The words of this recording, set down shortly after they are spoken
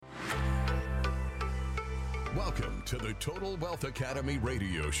Welcome to the Total Wealth Academy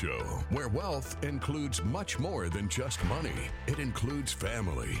radio show, where wealth includes much more than just money. It includes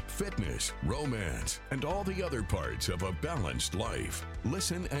family, fitness, romance, and all the other parts of a balanced life.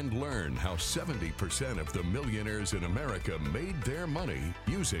 Listen and learn how 70% of the millionaires in America made their money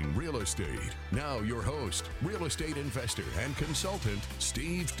using real estate. Now your host, real estate investor and consultant,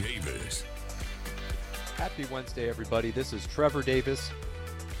 Steve Davis. Happy Wednesday, everybody. This is Trevor Davis,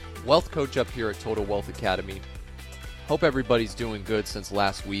 wealth coach up here at Total Wealth Academy. Hope everybody's doing good since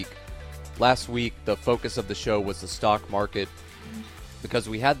last week. Last week, the focus of the show was the stock market because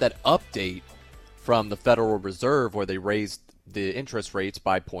we had that update from the Federal Reserve where they raised the interest rates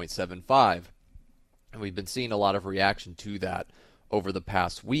by 0.75. And we've been seeing a lot of reaction to that over the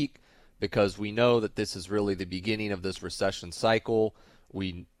past week because we know that this is really the beginning of this recession cycle.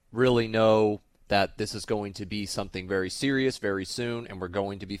 We really know that this is going to be something very serious very soon, and we're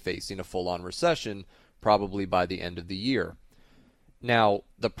going to be facing a full-on recession probably by the end of the year. Now,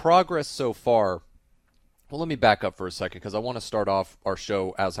 the progress so far, well, let me back up for a second because I want to start off our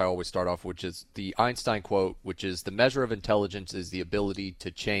show as I always start off, which is the Einstein quote, which is the measure of intelligence is the ability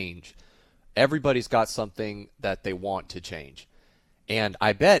to change. Everybody's got something that they want to change, and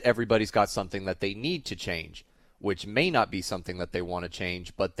I bet everybody's got something that they need to change, which may not be something that they want to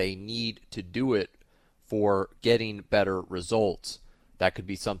change, but they need to do it for getting better results. That could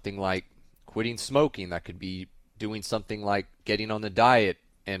be something like quitting smoking. That could be doing something like getting on the diet.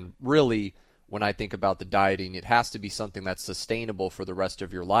 And really, when I think about the dieting, it has to be something that's sustainable for the rest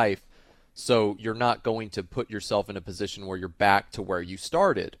of your life. So you're not going to put yourself in a position where you're back to where you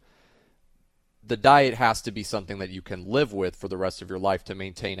started. The diet has to be something that you can live with for the rest of your life to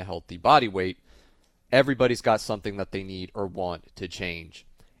maintain a healthy body weight. Everybody's got something that they need or want to change.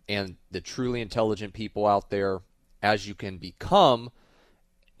 And the truly intelligent people out there, as you can become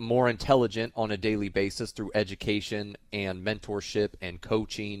more intelligent on a daily basis through education and mentorship and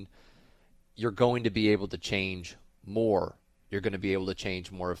coaching, you're going to be able to change more. You're going to be able to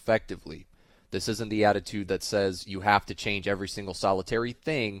change more effectively. This isn't the attitude that says you have to change every single solitary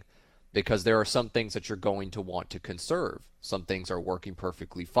thing, because there are some things that you're going to want to conserve. Some things are working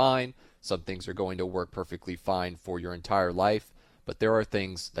perfectly fine. Some things are going to work perfectly fine for your entire life, but there are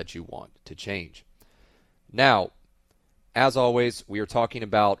things that you want to change. Now, as always, we are talking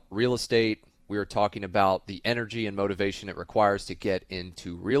about real estate. We are talking about the energy and motivation it requires to get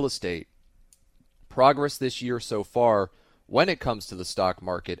into real estate. Progress this year so far, when it comes to the stock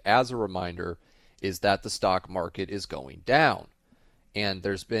market, as a reminder, is that the stock market is going down. And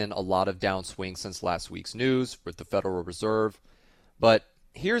there's been a lot of downswing since last week's news with the Federal Reserve. But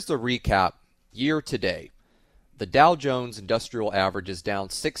here's the recap year to date. The Dow Jones Industrial Average is down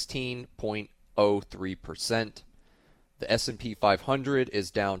 16.03%. The S&P 500 is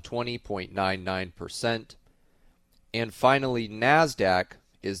down 20.99%. And finally, NASDAQ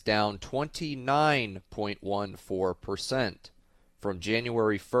is down 29.14% from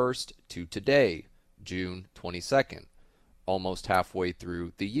January 1st to today, June 22nd. Almost halfway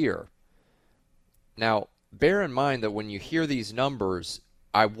through the year. Now, bear in mind that when you hear these numbers,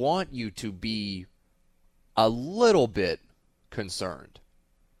 I want you to be a little bit concerned.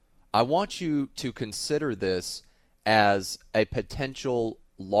 I want you to consider this as a potential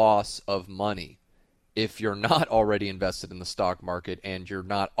loss of money if you're not already invested in the stock market and you're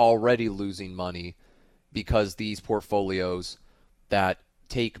not already losing money, because these portfolios that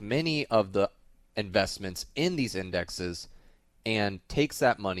take many of the investments in these indexes and takes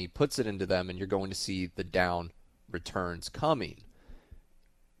that money, puts it into them, and you're going to see the down returns coming.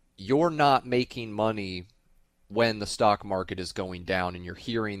 You're not making money when the stock market is going down and you're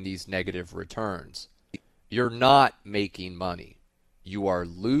hearing these negative returns. You're not making money. You are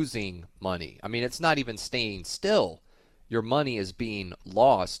losing money. I mean, it's not even staying still. Your money is being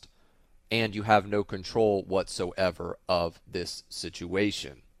lost, and you have no control whatsoever of this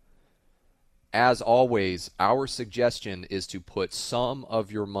situation. As always, our suggestion is to put some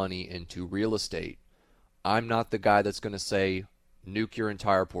of your money into real estate. I'm not the guy that's going to say nuke your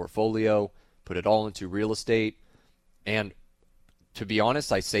entire portfolio, put it all into real estate. And to be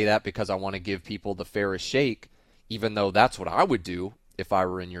honest, I say that because I want to give people the fairest shake, even though that's what I would do if I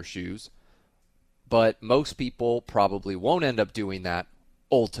were in your shoes. But most people probably won't end up doing that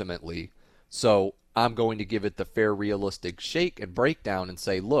ultimately. So I'm going to give it the fair, realistic shake and breakdown and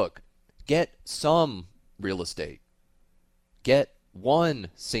say, look, get some real estate. Get one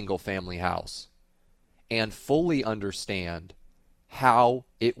single family house and fully understand how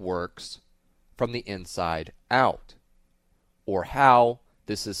it works from the inside out, or how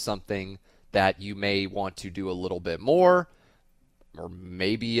this is something that you may want to do a little bit more, or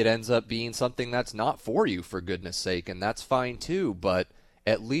maybe it ends up being something that's not for you, for goodness sake, and that's fine too, but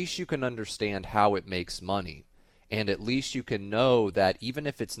at least you can understand how it makes money. And at least you can know that even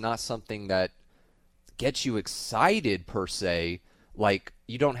if it's not something that gets you excited per se, like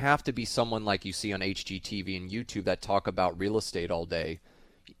you don't have to be someone like you see on HGTV and YouTube that talk about real estate all day.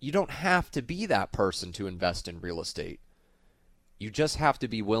 You don't have to be that person to invest in real estate. You just have to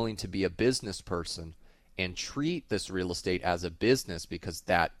be willing to be a business person and treat this real estate as a business, because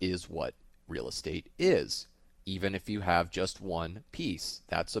that is what real estate is. Even if you have just one piece,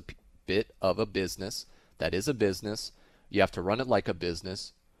 that's a bit of a business. That is a business. You have to run it like a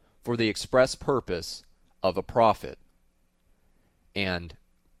business for the express purpose of a profit. And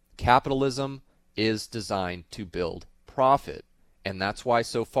capitalism is designed to build profit. And that's why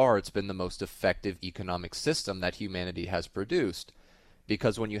so far it's been the most effective economic system that humanity has produced.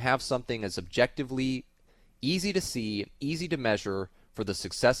 Because when you have something as objectively easy to see, easy to measure for the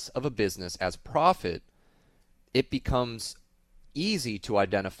success of a business as profit, it becomes easy to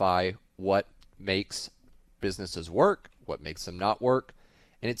identify what makes businesses work, what makes them not work,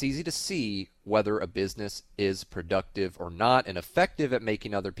 and it's easy to see whether a business is productive or not and effective at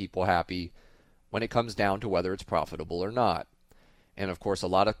making other people happy when it comes down to whether it's profitable or not. And of course, a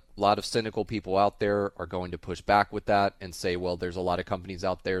lot of cynical people out there are going to push back with that and say, well, there's a lot of companies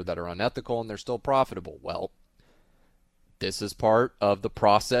out there that are unethical and they're still profitable. Well, this is part of the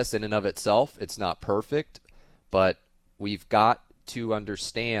process in and of itself. It's not perfect, but we've got to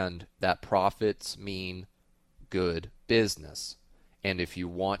understand that profits mean good business. And if you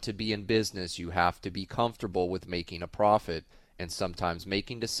want to be in business, you have to be comfortable with making a profit and sometimes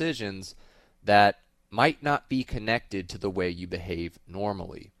making decisions that might not be connected to the way you behave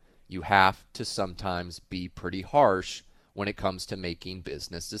normally. You have to sometimes be pretty harsh when it comes to making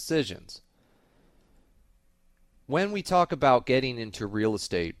business decisions. When we talk about getting into real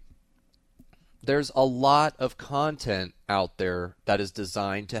estate, there's a lot of content out there that is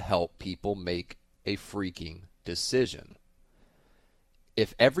designed to help people make a freaking decision.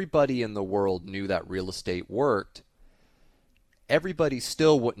 If everybody in the world knew that real estate worked, everybody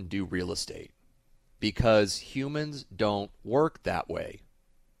still wouldn't do real estate, because humans don't work that way.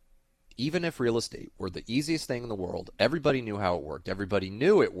 Even if real estate were the easiest thing in the world, everybody knew how it worked, everybody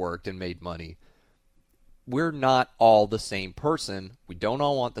knew it worked and made money, we're not all the same person. We don't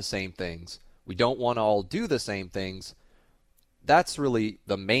all want the same things. We don't want to all do the same things. That's really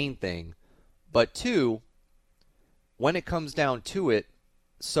the main thing. But two, when it comes down to it,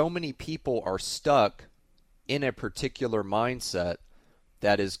 so many people are stuck in a particular mindset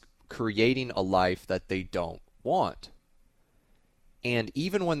that is creating a life that they don't want. And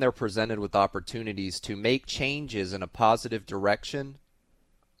even when they're presented with opportunities to make changes in a positive direction,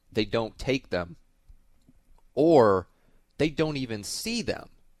 they don't take them, or they don't even see them,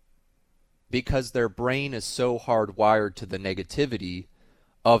 because their brain is so hardwired to the negativity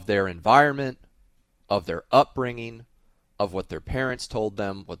of their environment, of their upbringing, of what their parents told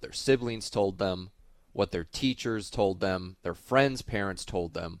them, what their siblings told them, what their teachers told them, their friends' parents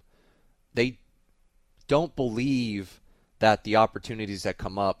told them. They don't believe that the opportunities that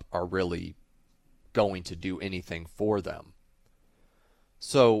come up are really going to do anything for them.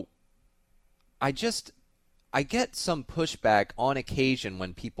 So I get some pushback on occasion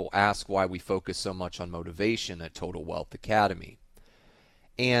when people ask why we focus so much on motivation at Total Wealth Academy.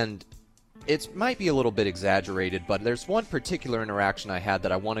 And it might be a little bit exaggerated, but there's one particular interaction I had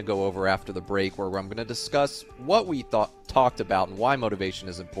that I want to go over after the break, where I'm going to discuss what we talked about and why motivation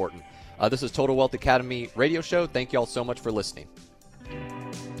is important. This is Total Wealth Academy radio show. Thank you all so much for listening.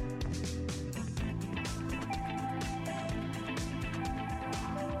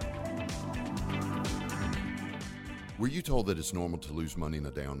 Were you told that it's normal to lose money in a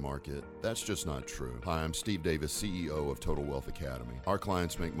down market? That's just not true. Hi, I'm Steve Davis, CEO of Total Wealth Academy. Our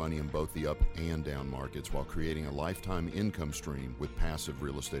clients make money in both the up and down markets while creating a lifetime income stream with passive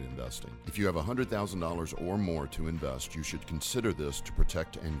real estate investing. If you have $100,000 or more to invest, you should consider this to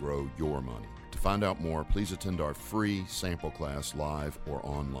protect and grow your money. To find out more, please attend our free sample class live or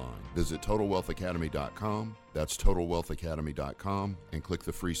online. Visit TotalWealthAcademy.com, that's TotalWealthAcademy.com, and click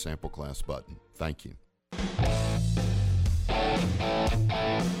the free sample class button. Thank you.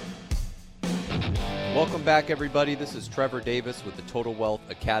 Welcome back, everybody. This is Trevor Davis with the Total Wealth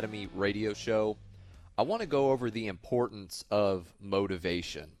Academy radio show. I want to go over the importance of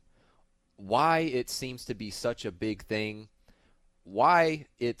motivation, why it seems to be such a big thing, why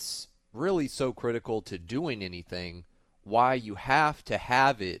it's really so critical to doing anything, why you have to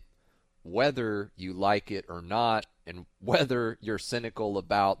have it whether you like it or not, and whether you're cynical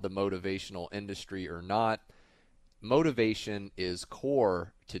about the motivational industry or not. motivation is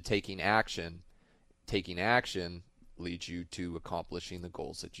core to taking action. Taking action leads you to accomplishing the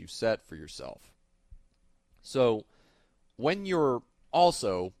goals that you set for yourself. So when you're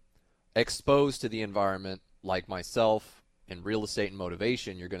also exposed to the environment like myself in real estate and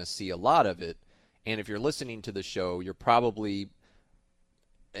motivation, you're going to see a lot of it. And if you're listening to the show, you're probably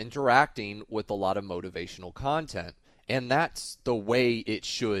interacting with a lot of motivational content. And that's the way it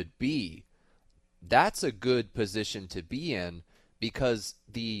should be. That's a good position to be in, because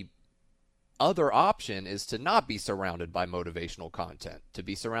the other option is to not be surrounded by motivational content, to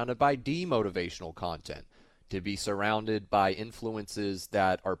be surrounded by demotivational content, to be surrounded by influences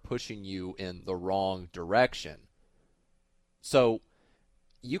that are pushing you in the wrong direction. So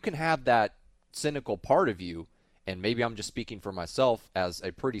you can have that cynical part of you, and maybe I'm just speaking for myself as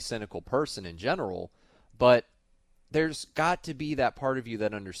a pretty cynical person in general, but there's got to be that part of you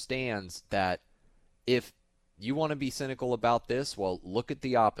that understands that if you want to be cynical about this, well, look at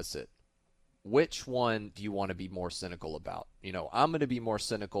the opposite. Which one do you want to be more cynical about? You know, I'm going to be more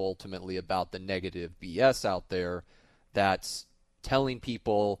cynical ultimately about the negative BS out there that's telling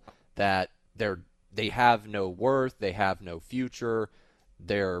people that they have no worth, they have no future,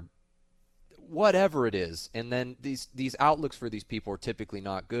 they're whatever it is. And then these outlooks for these people are typically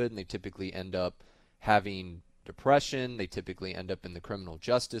not good, and they typically end up having depression, they typically end up in the criminal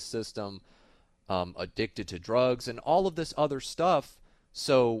justice system, addicted to drugs, and all of this other stuff.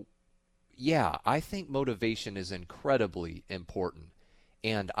 So yeah, I think motivation is incredibly important.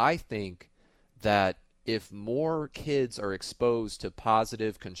 And I think that if more kids are exposed to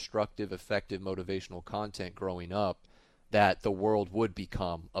positive, constructive, effective motivational content growing up, that the world would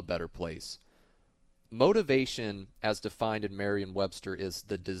become a better place. Motivation, as defined in Merriam-Webster, is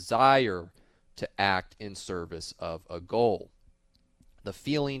the desire to act in service of a goal. The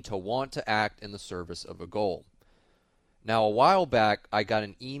feeling to want to act in the service of a goal. Now, a while back, I got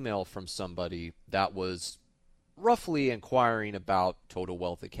an email from somebody that was roughly inquiring about Total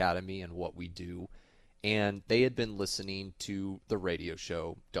Wealth Academy and what we do, and they had been listening to the radio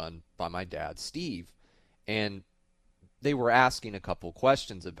show done by my dad, Steve, and they were asking a couple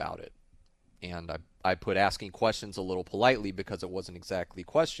questions about it. And I put asking questions a little politely because it wasn't exactly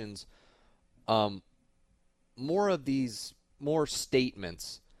questions. More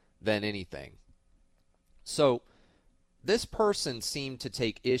statements than anything. So this person seemed to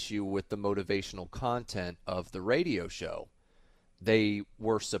take issue with the motivational content of the radio show. They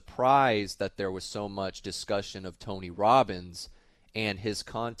were surprised that there was so much discussion of Tony Robbins and his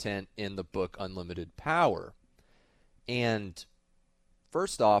content in the book Unlimited Power. And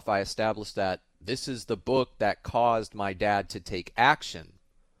first off, I established that this is the book that caused my dad to take action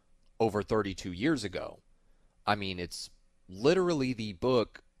over 32 years ago. I mean, it's literally the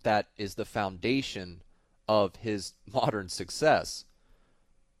book that is the foundation of his modern success.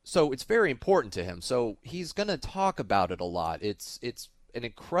 So it's very important to him. So he's going to talk about it a lot. It's an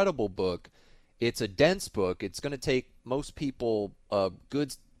incredible book. It's a dense book. It's going to take most people a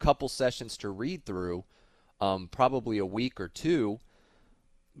good couple sessions to read through, probably a week or two.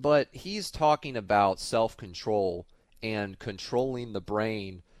 But he's talking about self-control and controlling the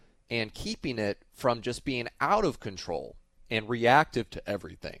brain and keeping it from just being out of control and reactive to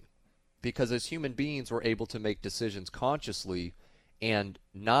everything. Because as human beings, we're able to make decisions consciously and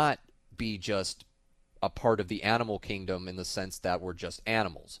not be just a part of the animal kingdom in the sense that we're just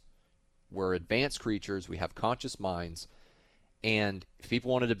animals. We're advanced creatures. We have conscious minds. And if people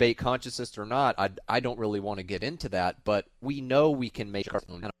want to debate consciousness or not, I don't really want to get into that. But we know we can make our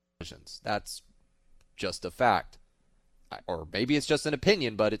own decisions. That's just a fact. Or maybe it's just an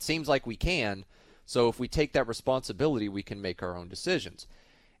opinion, but it seems like we can. So if we take that responsibility, we can make our own decisions.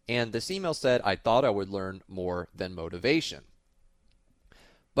 And this email said, I thought I would learn more than motivation.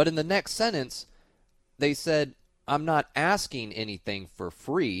 But in the next sentence, they said, I'm not asking anything for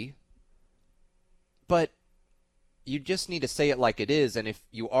free, but you just need to say it like it is. And if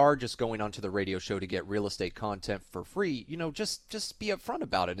you are just going onto the radio show to get real estate content for free, just be upfront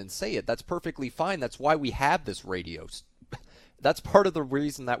about it and say it. That's perfectly fine. That's why we have this radio. That's part of the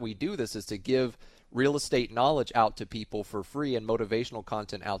reason that we do this, is to give real estate knowledge out to people for free and motivational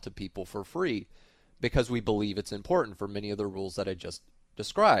content out to people for free, because we believe it's important for many of the rules that I just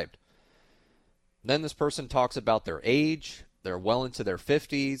described. Then this person talks about their age. They're well into their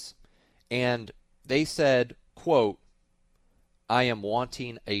 50s. And they said, quote, I am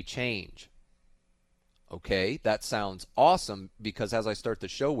wanting a change. Okay, that sounds awesome, because as I start the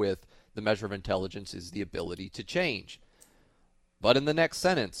show with, the measure of intelligence is the ability to change. But in the next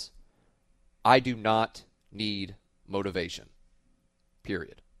sentence, I do not need motivation.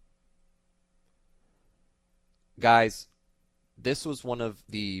 Period. Guys, this was one of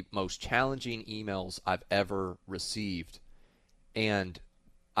the most challenging emails I've ever received. And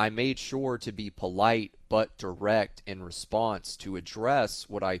I made sure to be polite but direct in response to address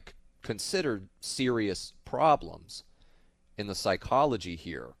what I considered serious problems in the psychology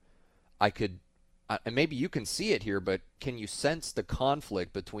here. And maybe you can see it here, but can you sense the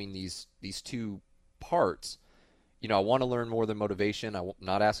conflict between these two parts? I want to learn more than motivation. I'm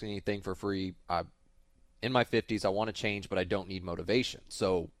not asking anything for free. I'm in my 50s. I want to change, but I don't need motivation.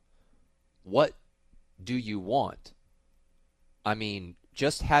 So what do you want? I mean,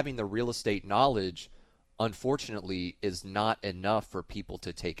 just having the real estate knowledge, unfortunately, is not enough for people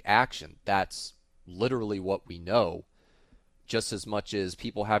to take action. That's literally what we know. Just as much as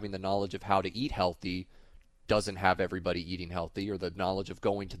people having the knowledge of how to eat healthy doesn't have everybody eating healthy, or the knowledge of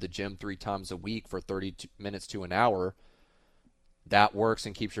going to the gym 3 times a week for 30 minutes to an hour, that works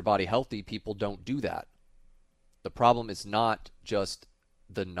and keeps your body healthy. People don't do that. The problem is not just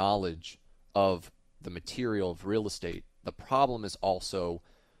the knowledge of the material of real estate. The problem is also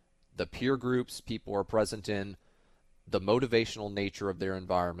the peer groups people are present in, the motivational nature of their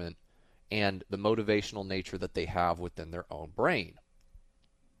environment, and the motivational nature that they have within their own brain.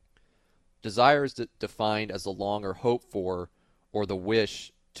 Desire is defined as the long or hope for, or the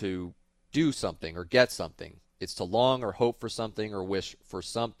wish to do something or get something. It's to long or hope for something or wish for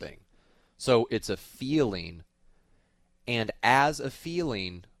something. So it's a feeling, and as a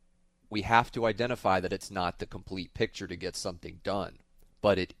feeling, we have to identify that it's not the complete picture to get something done,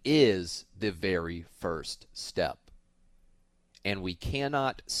 but it is the very first step. And we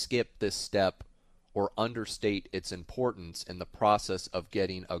cannot skip this step or understate its importance in the process of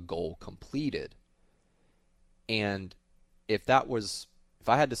getting a goal completed. And if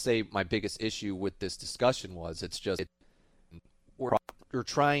I had to say my biggest issue with this discussion was, we're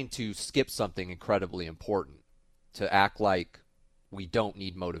trying to skip something incredibly important, to act like we don't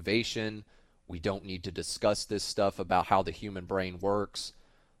need motivation, we don't need to discuss this stuff about how the human brain works,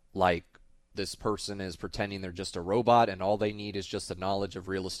 like this person is pretending they're just a robot and all they need is just the knowledge of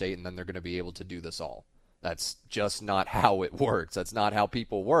real estate and then they're going to be able to do this all. That's just not how it works. That's not how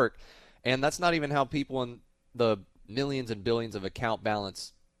people work. And that's not even how people in the millions and billions of account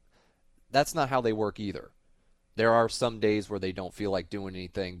balance, that's not how they work either. There are some days where they don't feel like doing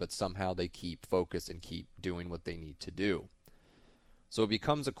anything, but somehow they keep focused and keep doing what they need to do. So it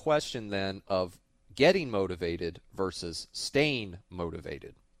becomes a question then of getting motivated versus staying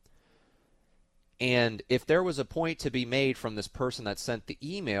motivated. And if there was a point to be made from this person that sent the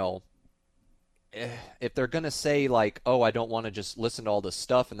email, if they're going to say like, oh, I don't want to just listen to all this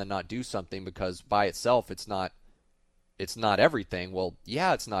stuff and then not do something because by itself it's not everything. Well,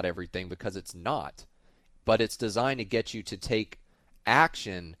 yeah, it's not everything because it's not. But it's designed to get you to take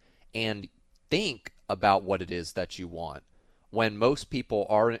action and think about what it is that you want. When most people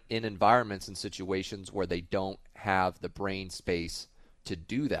are in environments and situations where they don't have the brain space to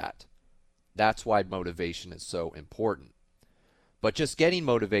do that. That's why motivation is so important. But just getting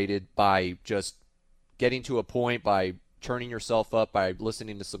motivated by just getting to a point, by turning yourself up, by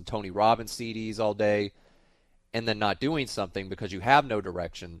listening to some Tony Robbins CDs all day, and then not doing something because you have no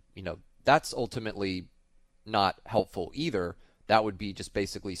direction, that's ultimately not helpful either. That would be just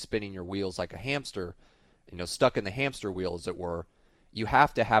basically spinning your wheels like a hamster, stuck in the hamster wheel, as it were. You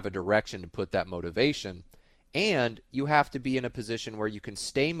have to have a direction to put that motivation. And you have to be in a position where you can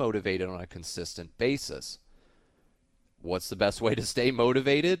stay motivated on a consistent basis. What's the best way to stay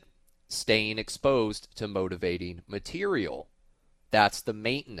motivated? Staying exposed to motivating material. That's the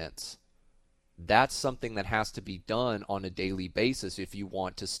maintenance. That's something that has to be done on a daily basis if you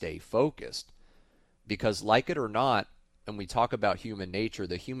want to stay focused. Because like it or not, and we talk about human nature,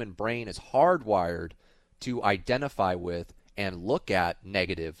 the human brain is hardwired to identify with and look at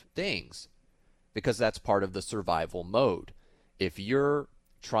negative things. Because that's part of the survival mode. If you're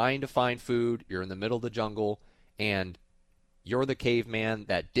trying to find food, you're in the middle of the jungle, and you're the caveman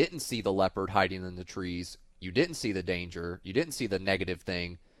that didn't see the leopard hiding in the trees, you didn't see the danger, you didn't see the negative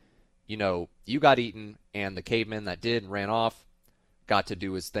thing, you got eaten, and the caveman that did and ran off got to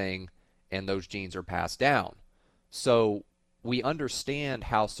do his thing, and those genes are passed down. So we understand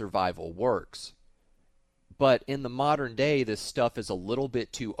how survival works. But in the modern day, this stuff is a little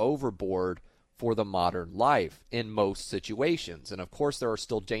bit too overboard for the modern life in most situations. And of course, there are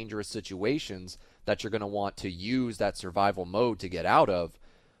still dangerous situations that you're going to want to use that survival mode to get out of.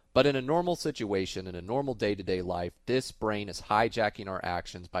 But in a normal situation, in a normal day-to-day life, this brain is hijacking our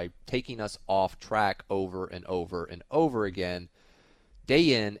actions by taking us off track over and over and over again,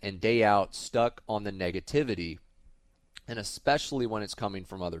 day in and day out, stuck on the negativity, and especially when it's coming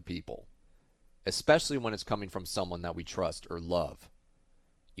from other people. especially when it's coming from someone that we trust or love.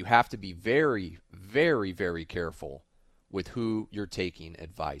 You have to be very, very, very careful with who you're taking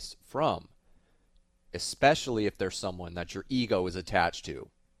advice from, especially if there's someone that your ego is attached to,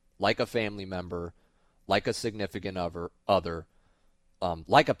 like a family member, like a significant other,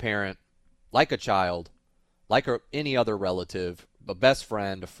 like a parent, like a child, like any other relative, a best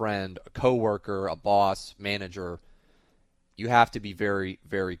friend, a coworker, a boss, manager. You have to be very,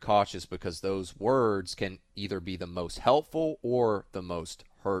 very cautious because those words can either be the most helpful or the most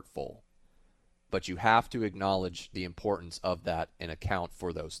hurtful. But you have to acknowledge the importance of that and account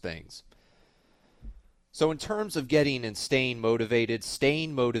for those things. So in terms of getting and staying motivated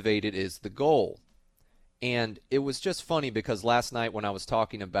is the goal. And it was just funny because last night when I was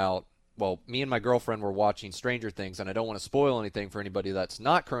talking about, me and my girlfriend were watching Stranger Things, and I don't want to spoil anything for anybody that's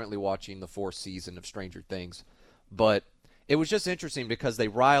not currently watching the 4th season of Stranger Things, but it was just interesting because they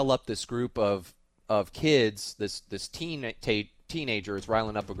rile up this group of kids, this teenager is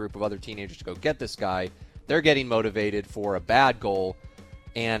riling up a group of other teenagers to go get this guy. They're getting motivated for a bad goal,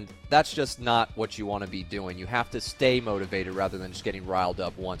 and that's just not what you want to be doing. You have to stay motivated rather than just getting riled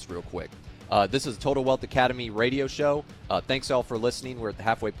up once real quick. This is Total Wealth Academy radio show. Thanks all for listening. We're at the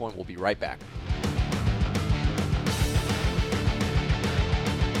halfway point. We'll be right back.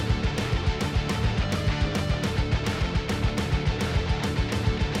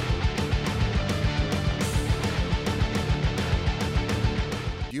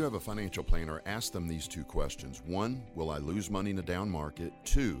 If you have a financial planner, ask them these 2 questions. 1, will I lose money in a down market?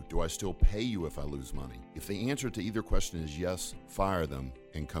 2, do I still pay you if I lose money? If the answer to either question is yes, fire them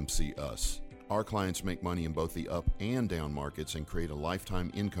and come see us. Our clients make money in both the up and down markets and create a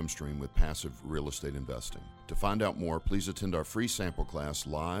lifetime income stream with passive real estate investing. To find out more, please attend our free sample class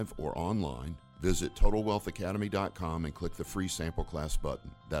live or online. Visit TotalWealthAcademy.com and click the free sample class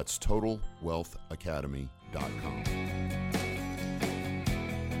button. That's TotalWealthAcademy.com.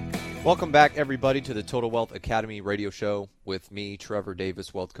 Welcome back, everybody, to the Total Wealth Academy radio show with me, Trevor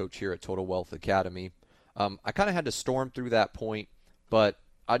Davis, wealth coach here at Total Wealth Academy. I kind of had to storm through that point, but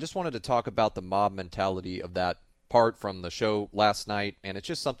I just wanted to talk about the mob mentality of that part from the show last night, and it's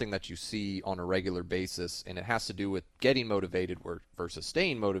just something that you see on a regular basis, and it has to do with getting motivated versus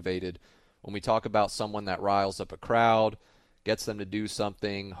staying motivated. When we talk about someone that riles up a crowd, gets them to do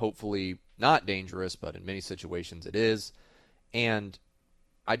something, hopefully not dangerous, but in many situations it is, and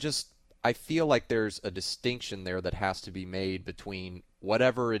I feel like there's a distinction there that has to be made between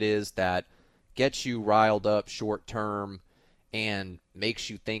whatever it is that gets you riled up short term and makes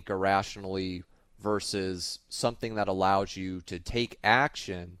you think irrationally versus something that allows you to take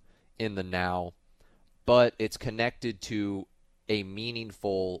action in the now, but it's connected to a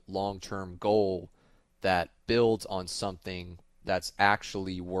meaningful long-term goal that builds on something that's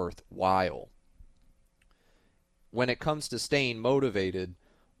actually worthwhile. When it comes to staying motivated,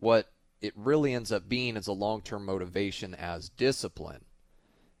 what it really ends up being is a long-term motivation as discipline.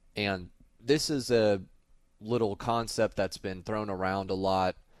 And this is a little concept that's been thrown around a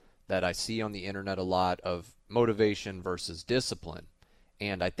lot that I see on the internet a lot of motivation versus discipline.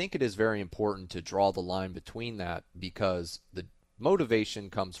 And I think it is very important to draw the line between that because the motivation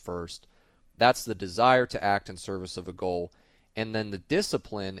comes first. That's the desire to act in service of a goal. And then the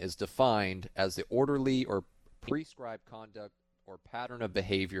discipline is defined as the orderly or prescribed conduct or pattern of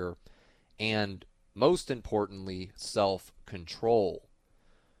behavior, and most importantly, self-control.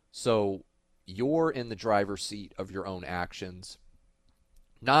 So you're in the driver's seat of your own actions,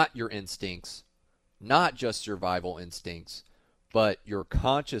 not your instincts, not just survival instincts, but your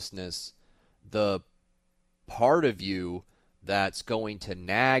consciousness, the part of you that's going to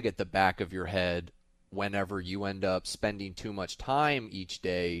nag at the back of your head whenever you end up spending too much time each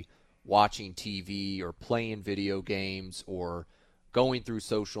day watching TV or playing video games or going through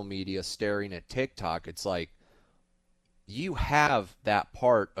social media, staring at TikTok. It's like you have that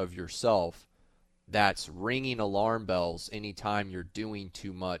part of yourself that's ringing alarm bells anytime you're doing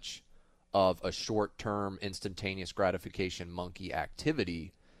too much of a short-term instantaneous gratification monkey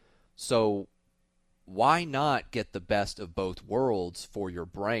activity. So why not get the best of both worlds for your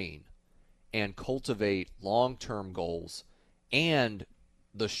brain and cultivate long-term goals and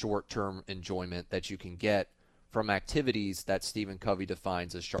the short-term enjoyment that you can get from activities that Stephen Covey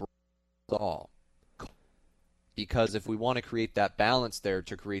defines as sharp all. Because if we want to create that balance there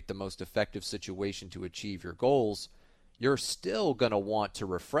to create the most effective situation to achieve your goals, you're still going to want to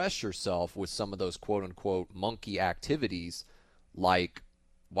refresh yourself with some of those quote-unquote monkey activities like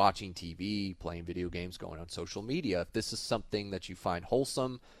watching TV, playing video games, going on social media. If this is something that you find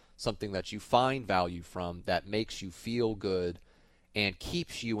wholesome, something that you find value from, that makes you feel good and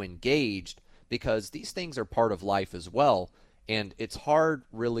keeps you engaged, because these things are part of life as well. And it's hard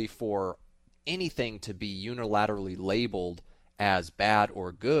really for anything to be unilaterally labeled as bad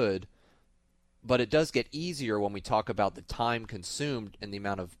or good, but it does get easier when we talk about the time consumed and the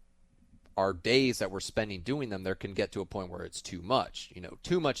amount of our days that we're spending doing them. There can get to a point where it's too much,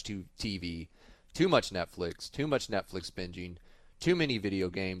 too much TV, too much Netflix binging, too many video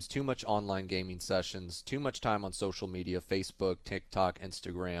games, too much online gaming sessions, too much time on social media, Facebook, TikTok,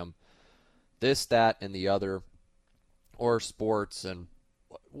 Instagram, this, that, and the other, or sports, and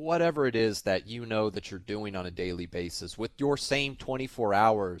whatever it is that that you're doing on a daily basis with your same 24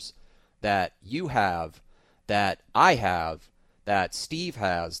 hours that you have, that I have, that Steve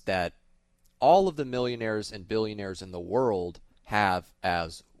has, that all of the millionaires and billionaires in the world have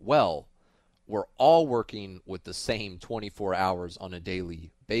as well. We're all working with the same 24 hours on a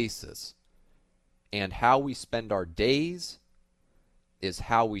daily basis. And how we spend our days is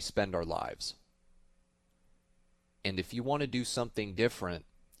how we spend our lives. And if you want to do something different,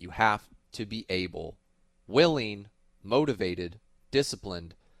 you have to be able, willing, motivated,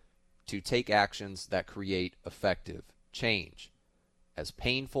 disciplined to take actions that create effective change, as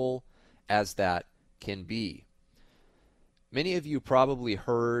painful as that can be. Many of you probably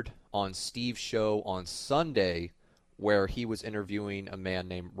heard on Steve's show on Sunday where he was interviewing a man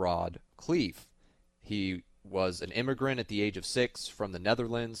named Rod Khleif. He was an immigrant at the age of 6 from the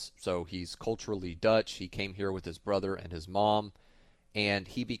Netherlands, so he's culturally Dutch. He came here with his brother and his mom, and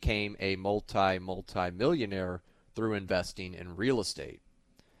he became a multi-millionaire through investing in real estate.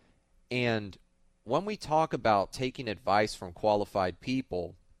 And when we talk about taking advice from qualified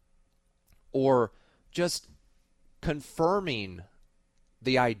people, or just confirming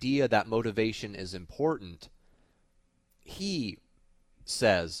the idea that motivation is important, he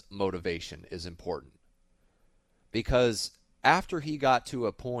says motivation is important. Because after he got to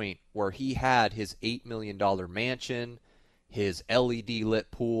a point where he had his $8 million mansion, his LED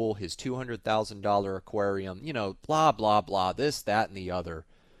lit pool, his $200,000 aquarium, blah, blah, blah, this, that, and the other,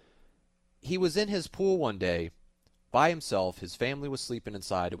 he was in his pool one day by himself. His family was sleeping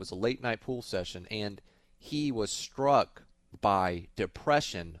inside. It was a late night pool session, and he was struck by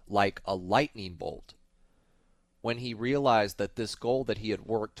depression like a lightning bolt when he realized that this goal that he had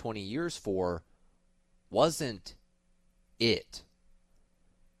worked 20 years for wasn't it.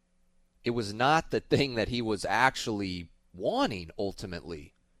 It was not the thing that he was actually wanting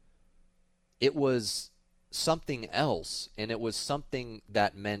ultimately. It was something else, and it was something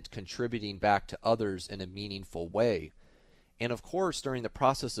that meant contributing back to others in a meaningful way. And of course, during the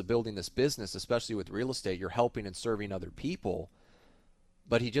process of building this business, especially with real estate, you're helping and serving other people.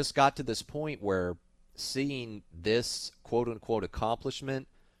 But he just got to this point where seeing this quote-unquote accomplishment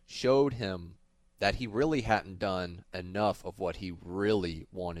showed him that he really hadn't done enough of what he really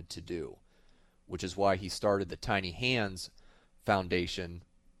wanted to do, which is why he started the Tiny Hands Foundation,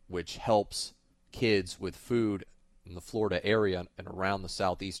 which helps kids with food in the Florida area and around the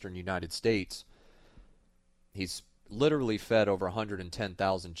southeastern United States. He's literally fed over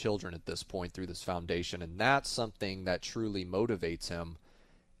 110,000 children at this point through this foundation, and that's something that truly motivates him.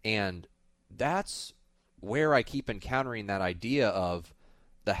 And that's where I keep encountering that idea of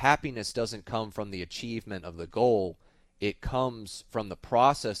the happiness doesn't come from the achievement of the goal. It comes from the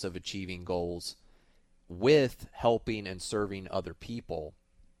process of achieving goals with helping and serving other people,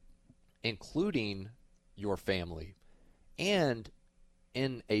 including your family, and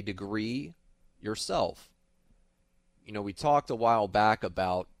in a degree, yourself. We talked a while back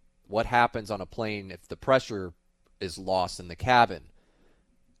about what happens on a plane if the pressure is lost in the cabin.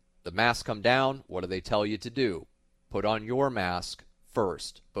 The masks come down. What do they tell you to do? Put on your mask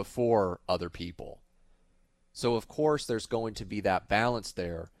first before other people. So of course there's going to be that balance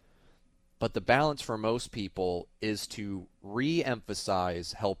there. But the balance for most people is to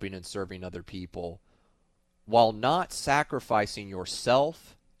re-emphasize helping and serving other people while not sacrificing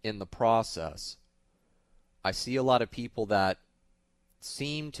yourself in the process. I see a lot of people that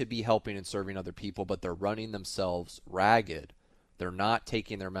seem to be helping and serving other people, but they're running themselves ragged. They're not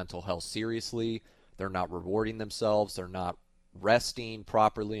taking their mental health seriously. They're not rewarding themselves. They're not resting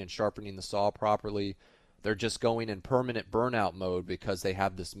properly and sharpening the saw properly. They're just going in permanent burnout mode because they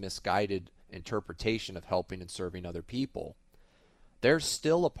have this misguided interpretation of helping and serving other people. There's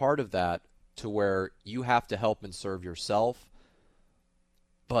still a part of that to where you have to help and serve yourself,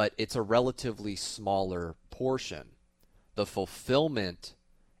 but it's a relatively smaller portion. The fulfillment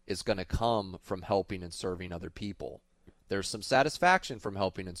is going to come from helping and serving other people. There's some satisfaction from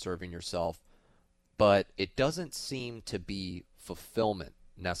helping and serving yourself, but it doesn't seem to be fulfillment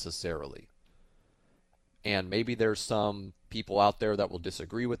necessarily. And maybe there's some people out there that will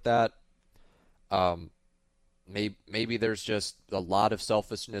disagree with that. Maybe there's just a lot of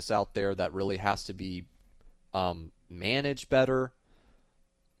selfishness out there that really has to be managed better.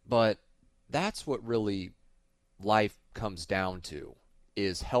 But that's what really life comes down to,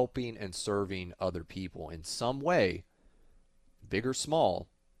 is helping and serving other people in some way, big or small.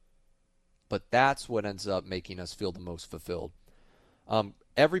 But that's what ends up making us feel the most fulfilled.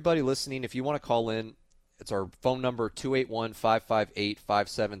 Everybody listening, if you want to call in, it's our phone number,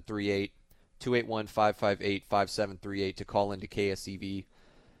 281-558-5738, 281-558-5738 to call into KSEV.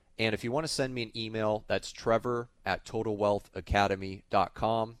 And if you want to send me an email, that's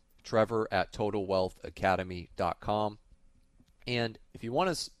trevor@totalwealthacademy.com, trevor@totalwealthacademy.com. And if you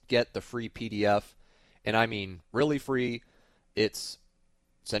want to get the free PDF, and I mean really free, it's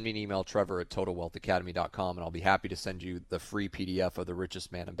send me an email, trevor@totalwealthacademy.com, and I'll be happy to send you the free PDF of The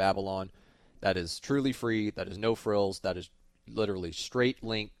Richest Man in Babylon. That is truly free. That is no frills. That is literally straight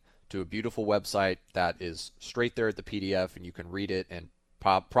link to a beautiful website that is straight there at the PDF, and you can read it in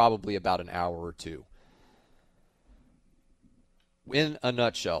probably about an hour or two. In a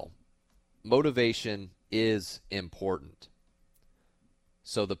nutshell, motivation is important.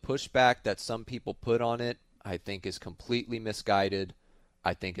 So the pushback that some people put on it, I think, is completely misguided.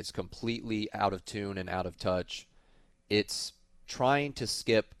 I think it's completely out of tune and out of touch. It's trying to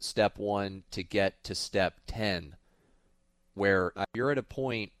skip step 1 to get to step 10, where you're at a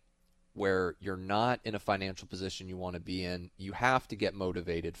point where you're not in a financial position you want to be in. You have to get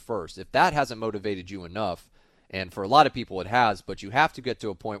motivated first. If that hasn't motivated you enough, and for a lot of people it has, but you have to get to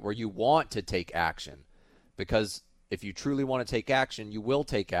a point where you want to take action. Because if you truly want to take action, you will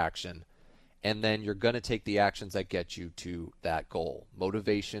take action. And then you're going to take the actions that get you to that goal.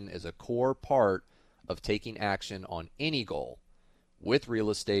 Motivation is a core part of taking action on any goal, with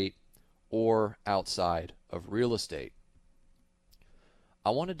real estate or outside of real estate. I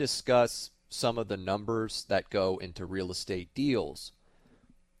want to discuss some of the numbers that go into real estate deals,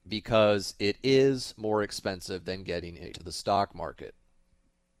 because it is more expensive than getting into the stock market.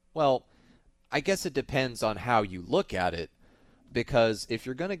 Well, I guess it depends on how you look at it. Because if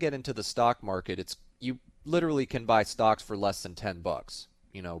you're going to get into the stock market, you literally can buy stocks for less than $10.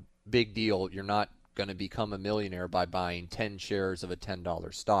 Big deal. You're not going to become a millionaire by buying 10 shares of a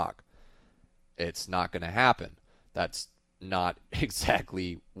 $10 stock. It's not going to happen. That's not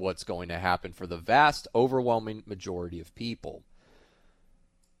exactly what's going to happen for the vast, overwhelming majority of people.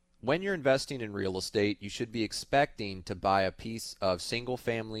 When you're investing in real estate, you should be expecting to buy a piece of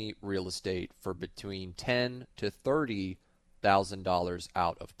single-family real estate for between $10,000 to $30,000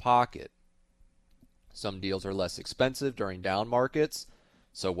 out of pocket. Some deals are less expensive during down markets.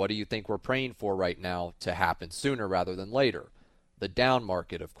 So what do you think we're praying for right now to happen sooner rather than later? The down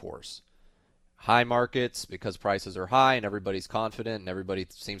market, of course. High markets, because prices are high and everybody's confident and everybody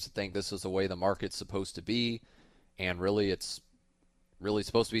seems to think this is the way the market's supposed to be. And really it's really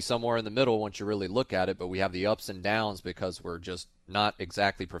supposed to be somewhere in the middle once you really look at it, but we have the ups and downs because we're just not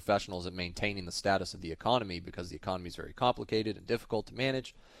exactly professionals at maintaining the status of the economy, because the economy is very complicated and difficult to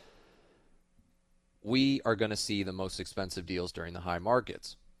manage. We are going to see the most expensive deals during the high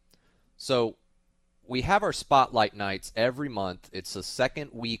markets. So we have our spotlight nights every month. It's the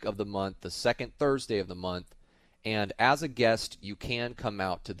second week of the month, the second Thursday of the month, and as a guest, you can come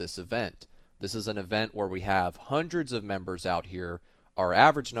out to this event. This is an event where we have hundreds of members out here. Our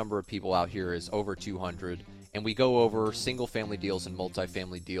average number of people out here is over 200, and we go over single-family deals and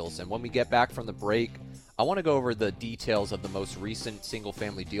multifamily deals. And when we get back from the break, I want to go over the details of the most recent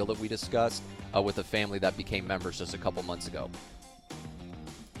single-family deal that we discussed with a family that became members just a couple months ago.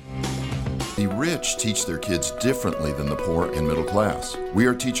 The rich teach their kids differently than the poor and middle class. We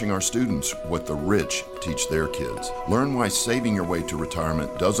are teaching our students what the rich teach their kids. Learn why saving your way to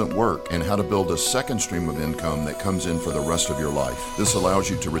retirement doesn't work and how to build a second stream of income that comes in for the rest of your life. This allows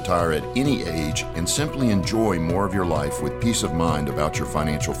you to retire at any age and simply enjoy more of your life with peace of mind about your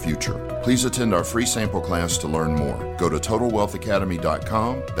financial future. Please attend our free sample class to learn more. Go to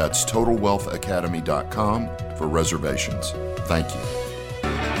TotalWealthAcademy.com. That's TotalWealthAcademy.com for reservations. Thank you.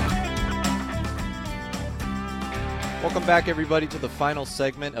 Welcome back, everybody, to the final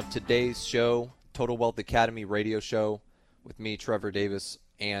segment of today's show, Total Wealth Academy radio show with me, Trevor Davis.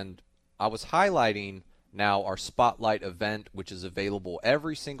 And I was highlighting now our Spotlight event, which is available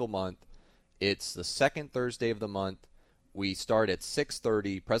every single month. It's the second Thursday of the month. We start at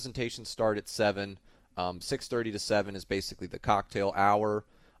 6:30. Presentations start at 7. 6:30 to 7 is basically the cocktail hour.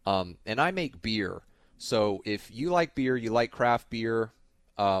 And I make beer. So if you like beer, you like craft beer,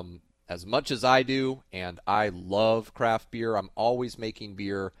 as much as I do, and I love craft beer. I'm always making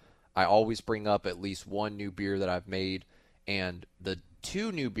beer. I always bring up at least one new beer that I've made, and the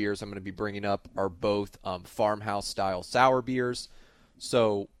two new beers I'm going to be bringing up are both farmhouse-style sour beers.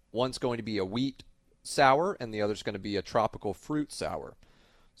 So one's going to be a wheat sour, and the other's going to be a tropical fruit sour.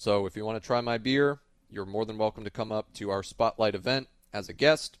 So if you want to try my beer, you're more than welcome to come up to our Spotlight event as a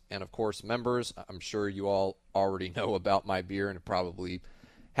guest. And, of course, members, I'm sure you all already know about my beer and have probably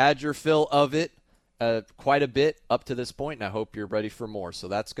had your fill of it quite a bit up to this point, and I hope you're ready for more. So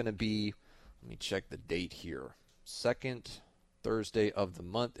that's going to be, let me check the date here, second Thursday of the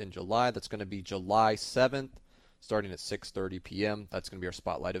month in July. That's going to be July 7th, starting at 6:30 p.m. That's going to be our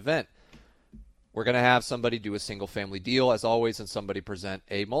Spotlight event. We're going to have somebody do a single-family deal, as always, and somebody present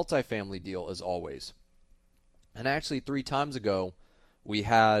a multifamily deal, as always. And actually, 3 times ago, we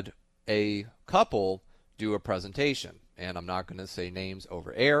had a couple do a presentation. And I'm not going to say names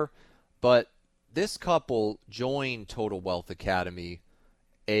over air, but this couple joined Total Wealth Academy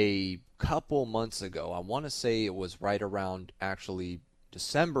a couple months ago. I want to say it was right around actually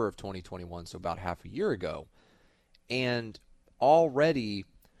December of 2021, so about half a year ago. And already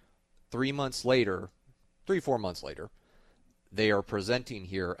 4 months later, they are presenting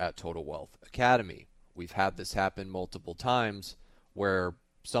here at Total Wealth Academy. We've had this happen multiple times where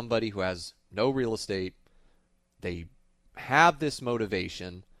somebody who has no real estate, they have this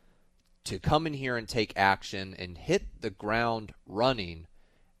motivation to come in here and take action and hit the ground running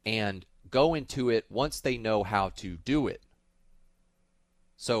and go into it once they know how to do it.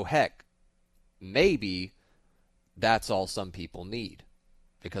 So heck, maybe that's all some people need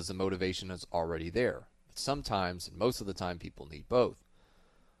because the motivation is already there. But sometimes, and most of the time, people need both.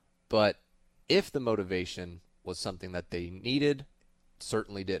 But if the motivation was something that they needed,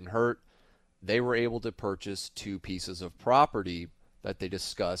 certainly didn't hurt, they were able to purchase 2 pieces of property that they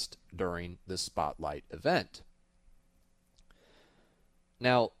discussed during the Spotlight event.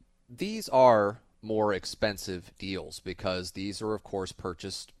 Now, these are more expensive deals because these are, of course,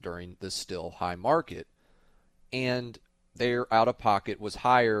 purchased during the still high market, and their out-of-pocket was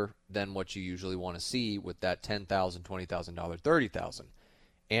higher than what you usually want to see with that $10,000, $20,000, $30,000.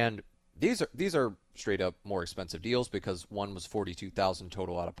 And these are straight up more expensive deals because one was $42,000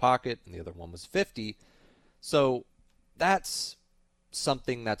 total out of pocket and the other one was $50,000. So that's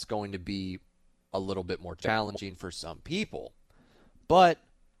something that's going to be a little bit more challenging for some people. But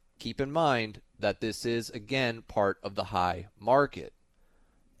keep in mind that this is, again, part of the high market.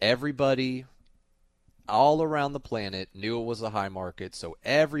 Everybody all around the planet knew it was a high market, so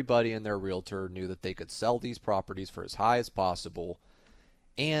everybody and their realtor knew that they could sell these properties for as high as possible.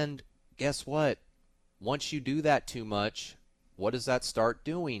 And guess what? Once you do that too much, what does that start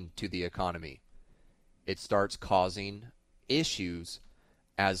doing to the economy? It starts causing issues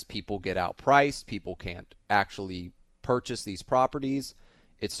as people get outpriced. People can't actually purchase these properties.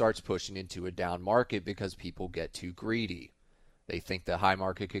 It starts pushing into a down market because people get too greedy. They think the high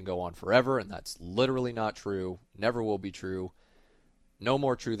market can go on forever, and that's literally not true. Never will be true. No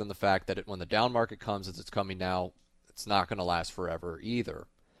more true than the fact that when the down market comes, as it's coming now, it's not going to last forever either.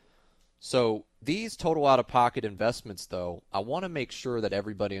 So these total out-of-pocket investments, though, I want to make sure that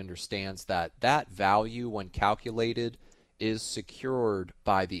everybody understands that that value, when calculated, is secured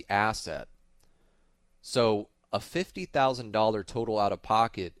by the asset. So a $50,000 total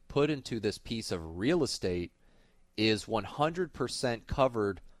out-of-pocket put into this piece of real estate is 100%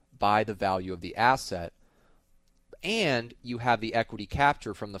 covered by the value of the asset, and you have the equity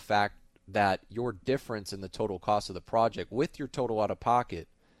capture from the fact that your difference in the total cost of the project with your total out-of-pocket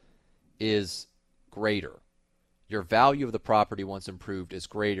is greater. Your value of the property once improved is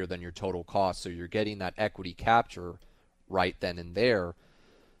greater than your total cost, so you're getting that equity capture right then and there.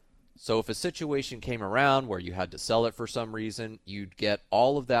 So if a situation came around where you had to sell it for some reason, you'd get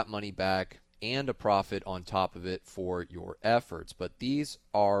all of that money back and a profit on top of it for your efforts. But these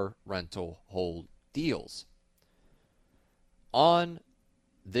are rental hold deals. On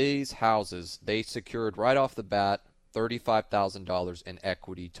these houses, they secured right off the bat $35,000 in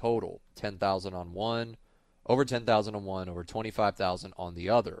equity total. $10,000 on one, over $10,000 on one, over $25,000 on the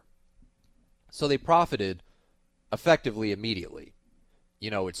other. So they profited effectively immediately. You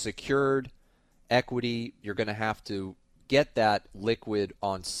know, it's secured equity. You're going to have to get that liquid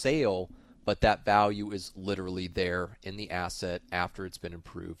on sale, but that value is literally there in the asset after it's been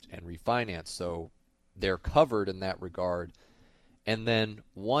improved and refinanced. So they're covered in that regard. And then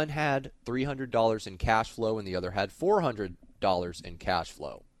one had $300 in cash flow and the other had $400 in cash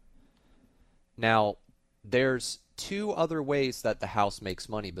flow. Now, there's 2 other ways that the house makes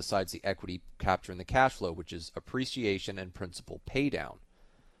money besides the equity capture and the cash flow, which is appreciation and principal paydown.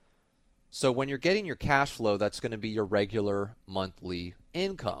 So when you're getting your cash flow, that's going to be your regular monthly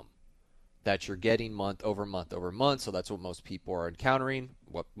income. that you're getting month over month over month. So that's what most people are encountering,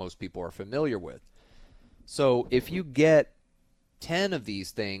 what most people are familiar with. So if you get 10 of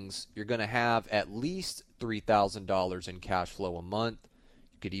these things, you're going to have at least $3,000 in cash flow a month.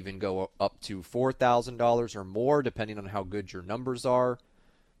 You could even go up to $4,000 or more, depending on how good your numbers are.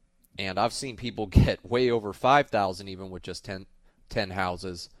 And I've seen people get way over $5,000 even with just 10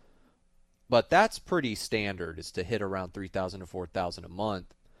 houses. But that's pretty standard, is to hit around $3,000 to $4,000 a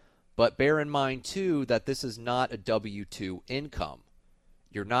month. But bear in mind, too, that this is not a W-2 income.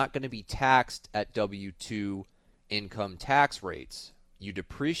 You're not going to be taxed at W-2 income tax rates. You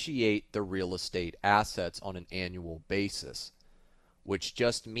depreciate the real estate assets on an annual basis, which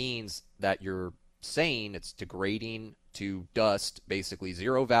just means that you're saying it's degrading to dust, basically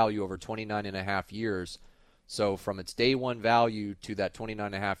zero value over 29 and a half years. So from its day one value to that 29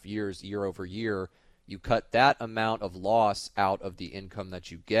 and a half years, year over year, you cut that amount of loss out of the income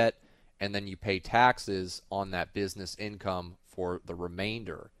that you get, and then you pay taxes on that business income for the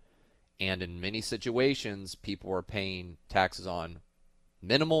remainder. And in many situations, people are paying taxes on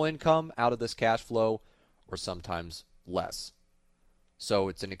minimal income out of this cash flow, or sometimes less. So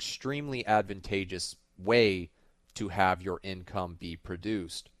it's an extremely advantageous way to have your income be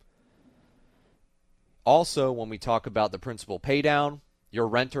produced. Also, when we talk about the principal pay down, your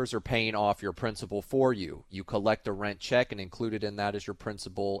renters are paying off your principal for you. You collect a rent check, and included in that is your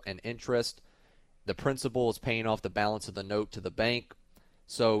principal and interest. The principal is paying off the balance of the note to the bank.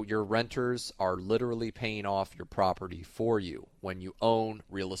 So your renters are literally paying off your property for you when you own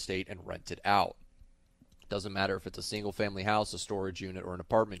real estate and rent it out. Doesn't matter if it's a single family house, a storage unit, or an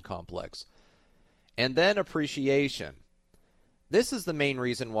apartment complex. And then appreciation. This is the main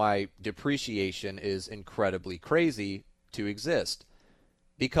reason why depreciation is incredibly crazy to exist,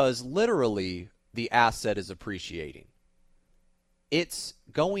 because literally the asset is appreciating. It's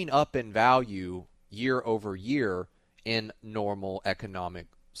going up in value year over year in normal economic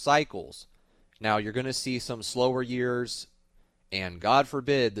cycles. Now, you're going to see some slower years, and God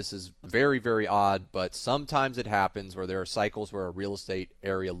forbid, this is very, very odd, but sometimes it happens where there are cycles where a real estate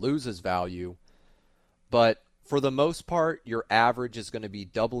area loses value. But for the most part, your average is going to be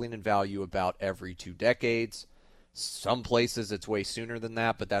doubling in value about every 2 decades. Some places it's way sooner than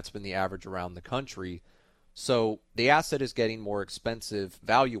that, but that's been the average around the country. So the asset is getting more expensive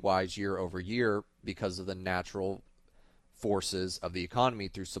value-wise year over year because of the natural forces of the economy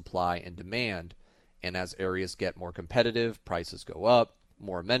through supply and demand. And as areas get more competitive, prices go up.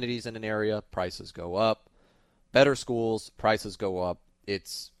 More amenities in an area, prices go up. Better schools, prices go up.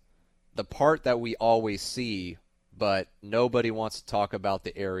 It's the part that we always see, but nobody wants to talk about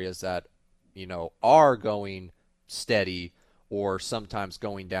the areas that, are going steady or sometimes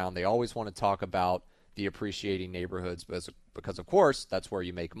going down. They always want to talk about the appreciating neighborhoods because of course, that's where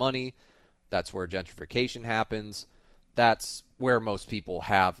you make money. That's where gentrification happens. That's where most people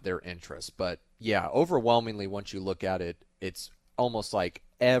have their interest. But yeah, overwhelmingly, once you look at it, it's almost like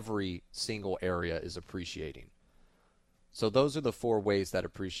every single area is appreciating. So those are the 4 ways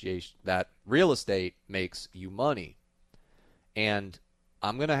that real estate makes you money. And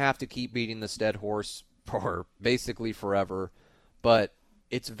I'm going to have to keep beating this dead horse for basically forever, but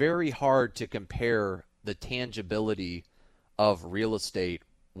it's very hard to compare the tangibility of real estate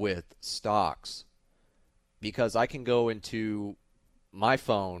with stocks, because I can go into my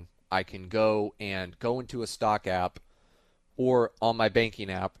phone, I can go into a stock app or on my banking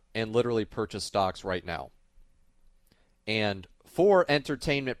app and literally purchase stocks right now. And for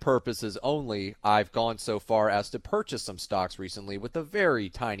entertainment purposes only, I've gone so far as to purchase some stocks recently with a very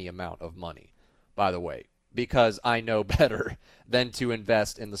tiny amount of money, by the way, because I know better than to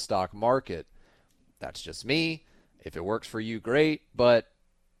invest in the stock market. That's just me. If it works for you, great. But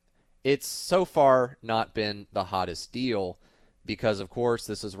it's so far not been the hottest deal because, of course,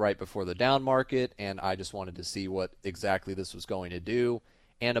 this is right before the down market, and I just wanted to see what exactly this was going to do.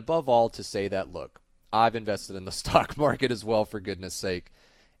 And above all, to say that, look, I've invested in the stock market as well, for goodness sake.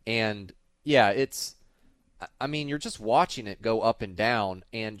 And yeah, you're just watching it go up and down,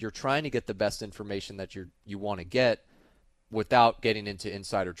 and you're trying to get the best information that you want to get without getting into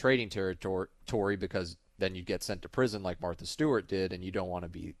insider trading territory, because then you get sent to prison like Martha Stewart did, and you don't want to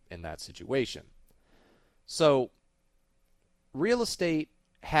be in that situation. So real estate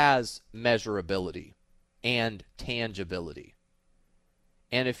has measurability and tangibility.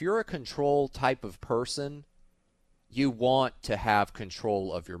 And if you're a control type of person, you want to have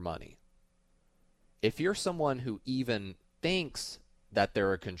control of your money. If you're someone who even thinks that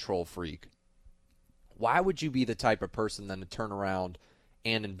they're a control freak, why would you be the type of person then to turn around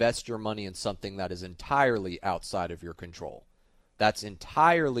and invest your money in something that is entirely outside of your control? that's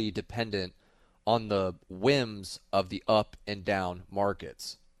entirely dependent on the whims of the up and down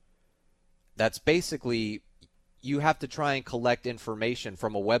markets. That's basically, you have to try and collect information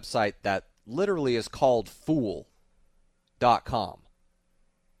from a website that literally is called fool.com.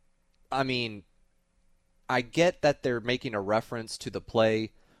 I mean, I get that they're making a reference to the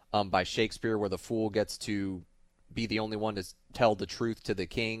play by Shakespeare where the fool gets to be the only one to tell the truth to the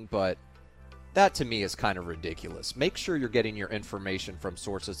king, but that to me is kind of ridiculous. Make sure you're getting your information from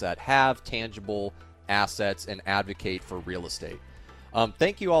sources that have tangible assets and advocate for real estate.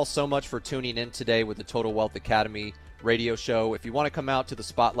 Thank you all so much for tuning in today with the Total Wealth Academy radio show. If you want to come out to the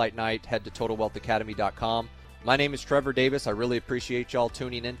Spotlight Night, head to TotalWealthAcademy.com. My name is Trevor Davis. I really appreciate y'all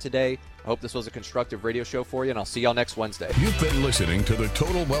tuning in today. I hope this was a constructive radio show for you, and I'll see y'all next Wednesday. You've been listening to the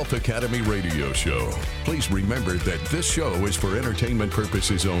Total Wealth Academy radio show. Please remember that this show is for entertainment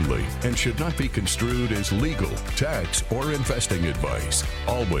purposes only and should not be construed as legal, tax, or investing advice.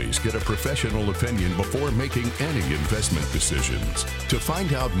 Always get a professional opinion before making any investment decisions. To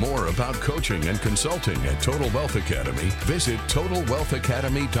find out more about coaching and consulting at Total Wealth Academy, visit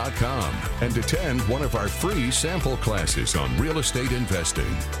TotalWealthAcademy.com and attend one of our free sample classes on real estate investing.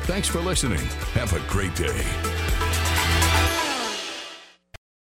 Thanks for listening. Have a great day.